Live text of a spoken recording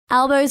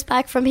Albo's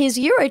back from his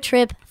Euro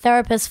trip,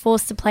 therapist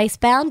forced to place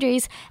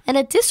boundaries, and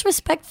a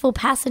disrespectful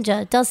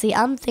passenger does the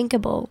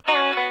unthinkable.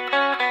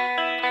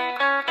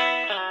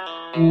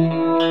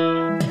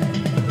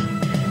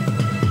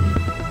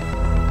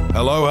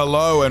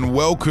 Hello, and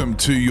welcome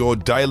to your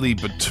Daily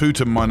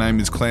Batuta. My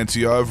name is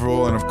Clancy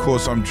Overall, and of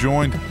course I'm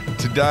joined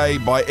today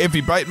by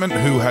Effie Bateman,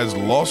 who has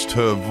lost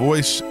her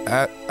voice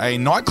at a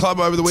nightclub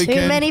over the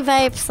weekend. Too many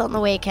vapes on the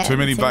weekend. Too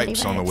many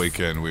vapes on the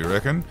weekend, we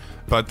reckon.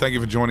 But thank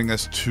you for joining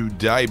us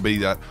today, be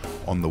that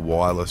on the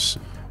wireless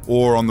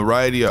or on the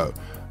radio.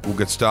 We'll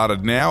get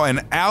started now,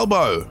 and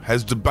Albo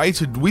has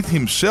debated with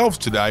himself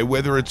today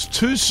whether it's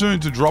too soon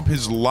to drop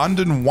his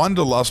London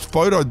Wanderlust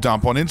photo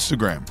dump on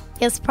Instagram.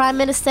 Yes, Prime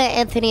Minister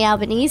Anthony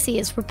Albanese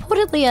is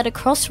reportedly at a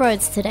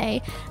crossroads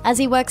today as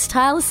he works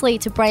tirelessly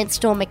to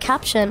brainstorm a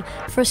caption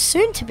for a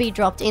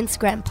soon-to-be-dropped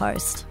Instagram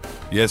post.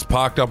 Yes,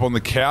 parked up on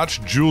the couch,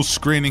 dual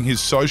screening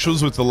his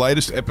socials with the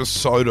latest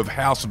episode of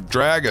House of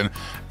Dragon,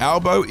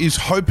 Albo is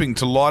hoping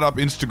to light up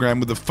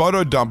Instagram with a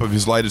photo dump of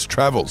his latest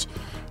travels.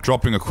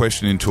 Dropping a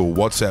question into a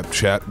WhatsApp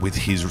chat with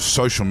his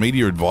social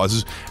media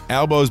advisors,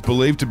 Albo is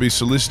believed to be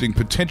soliciting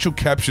potential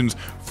captions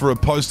for a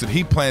post that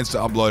he plans to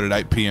upload at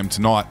 8 p.m.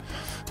 tonight,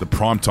 the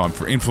prime time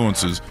for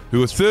influencers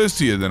who are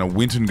thirstier than a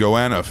Winton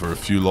Goanna for a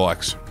few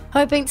likes.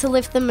 Hoping to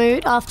lift the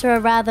mood after a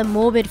rather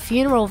morbid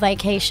funeral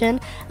vacation,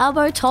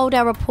 Albo told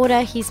our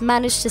reporter he's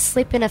managed to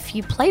slip in a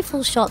few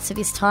playful shots of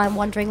his time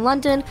wandering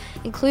London,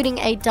 including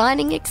a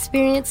dining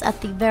experience at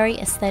the very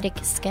aesthetic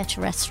Sketch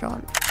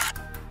restaurant.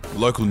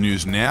 Local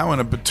news now,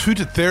 and a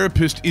Batuta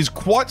therapist is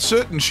quite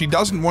certain she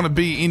doesn't want to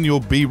be in your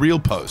Be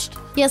Real post.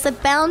 Yes, a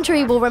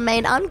boundary will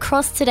remain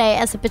uncrossed today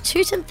as a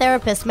Batutan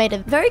therapist made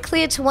it very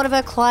clear to one of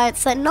her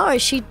clients that no,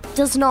 she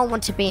does not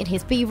want to be in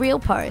his Be Real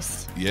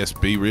post. Yes,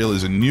 Be Real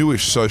is a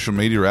newish social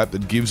media app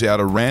that gives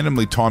out a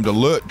randomly timed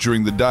alert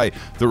during the day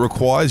that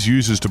requires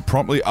users to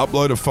promptly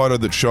upload a photo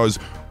that shows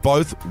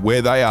both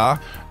where they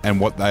are and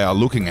what they are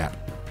looking at.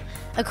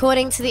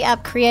 According to the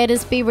app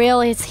creators, Be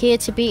Real is here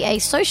to be a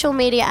social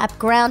media app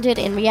grounded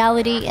in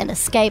reality and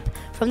escape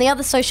from the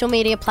other social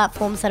media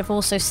platforms that have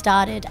also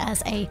started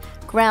as a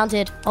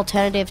grounded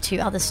alternative to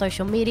other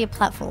social media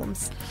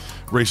platforms.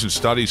 Recent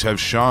studies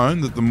have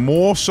shown that the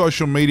more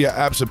social media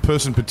apps a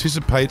person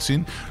participates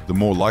in, the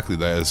more likely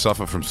they are to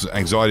suffer from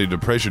anxiety and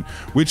depression,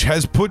 which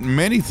has put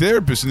many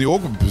therapists in the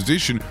awkward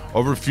position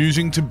of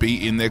refusing to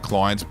be in their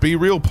client's Be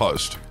Real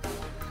post.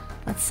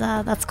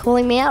 That's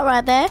calling me out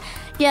right there.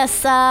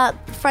 Yes,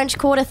 French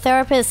Quarter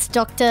therapist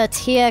Dr.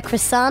 Tia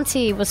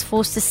Crisanti was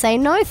forced to say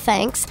no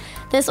thanks.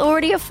 There's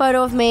already a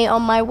photo of me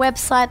on my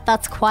website.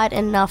 That's quite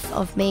enough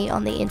of me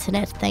on the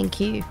internet. Thank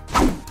you.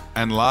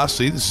 And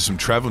lastly, this is some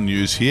travel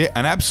news here.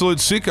 An absolute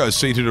sicko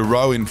seated a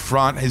row in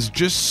front has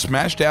just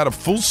smashed out a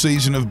full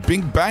season of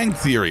Big Bang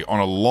Theory on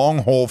a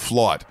long-haul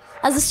flight.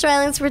 As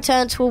Australians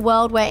return to a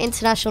world where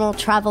international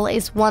travel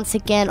is once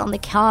again on the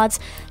cards,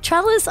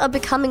 travellers are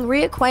becoming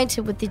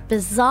reacquainted with the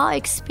bizarre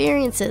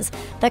experiences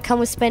that come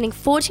with spending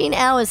 14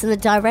 hours in the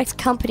direct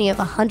company of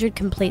 100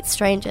 complete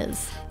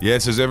strangers.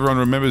 Yes, as everyone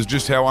remembers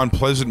just how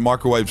unpleasant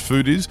microwave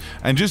food is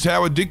and just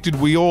how addicted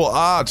we all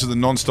are to the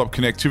non-stop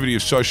connectivity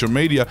of social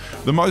media,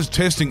 the most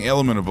testing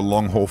element of a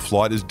long-haul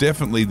flight is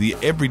definitely the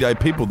everyday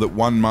people that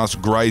one must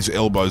graze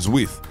elbows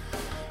with.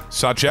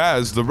 Such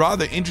as the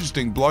rather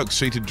interesting bloke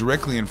seated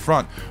directly in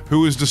front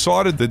who has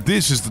decided that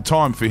this is the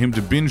time for him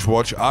to binge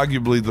watch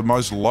arguably the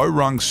most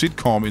low-rung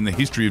sitcom in the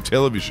history of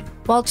television.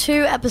 While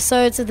 2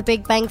 episodes of The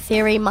Big Bang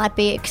Theory might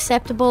be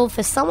acceptable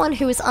for someone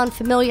who is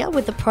unfamiliar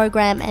with the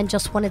program and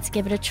just wanted to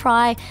give it a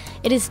try,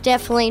 it is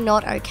definitely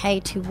not okay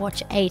to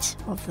watch 8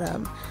 of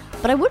them.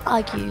 But I would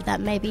argue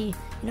that maybe,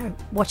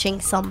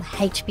 watching some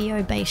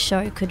HBO-based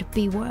show could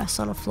be worse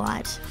on a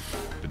flight.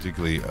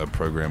 Particularly a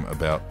program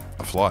about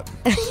a flight.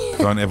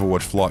 Don't ever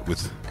watch Flight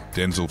with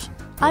Denzel.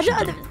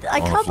 I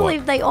can't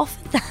believe they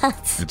offered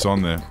that. It's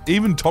on there.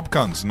 Even Top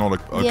Gun's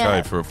not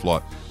okay for a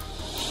flight.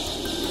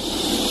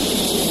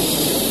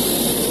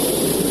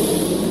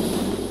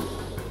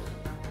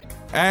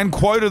 And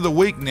quote of the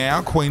week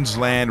now,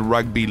 Queensland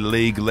Rugby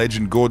League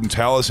legend Gordon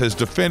Tallis has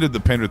defended the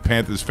Penrith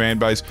Panthers fan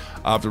base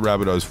after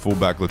Rabbitohs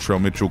fullback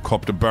Latrell Mitchell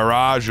copped a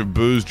barrage of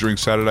boos during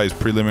Saturday's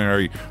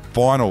preliminary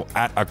final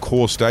at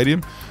Accor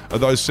Stadium.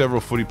 Although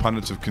several footy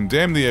pundits have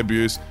condemned the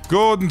abuse,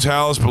 Gordon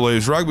Tallis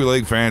believes rugby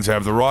league fans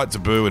have the right to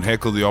boo and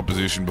heckle the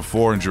opposition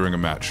before and during a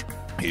match.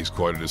 He's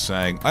quoted as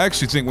saying, "I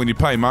actually think when you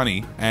pay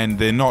money and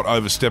they're not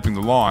overstepping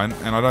the line,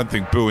 and I don't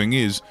think booing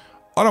is,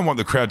 I don't want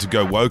the crowd to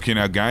go woke in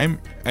our game,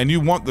 and you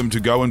want them to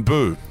go and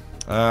boo."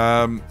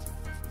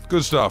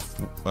 Good stuff,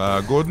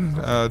 Gordon.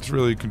 It's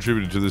really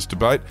contributed to this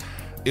debate.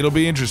 It'll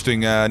be interesting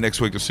next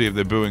week to see if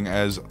they're booing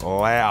as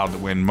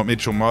loud when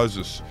Mitchell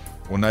Moses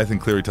or Nathan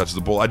Cleary touches the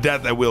ball. I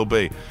doubt they will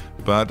be,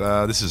 but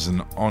this is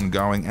an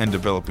ongoing and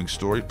developing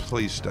story.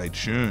 Please stay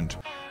tuned.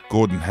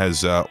 Gordon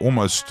has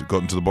almost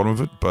gotten to the bottom of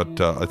it, but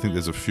I think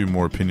there's a few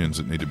more opinions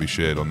that need to be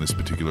shared on this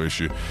particular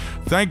issue.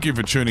 Thank you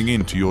for tuning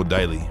in to your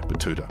Daily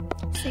Batuta.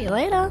 See you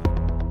later.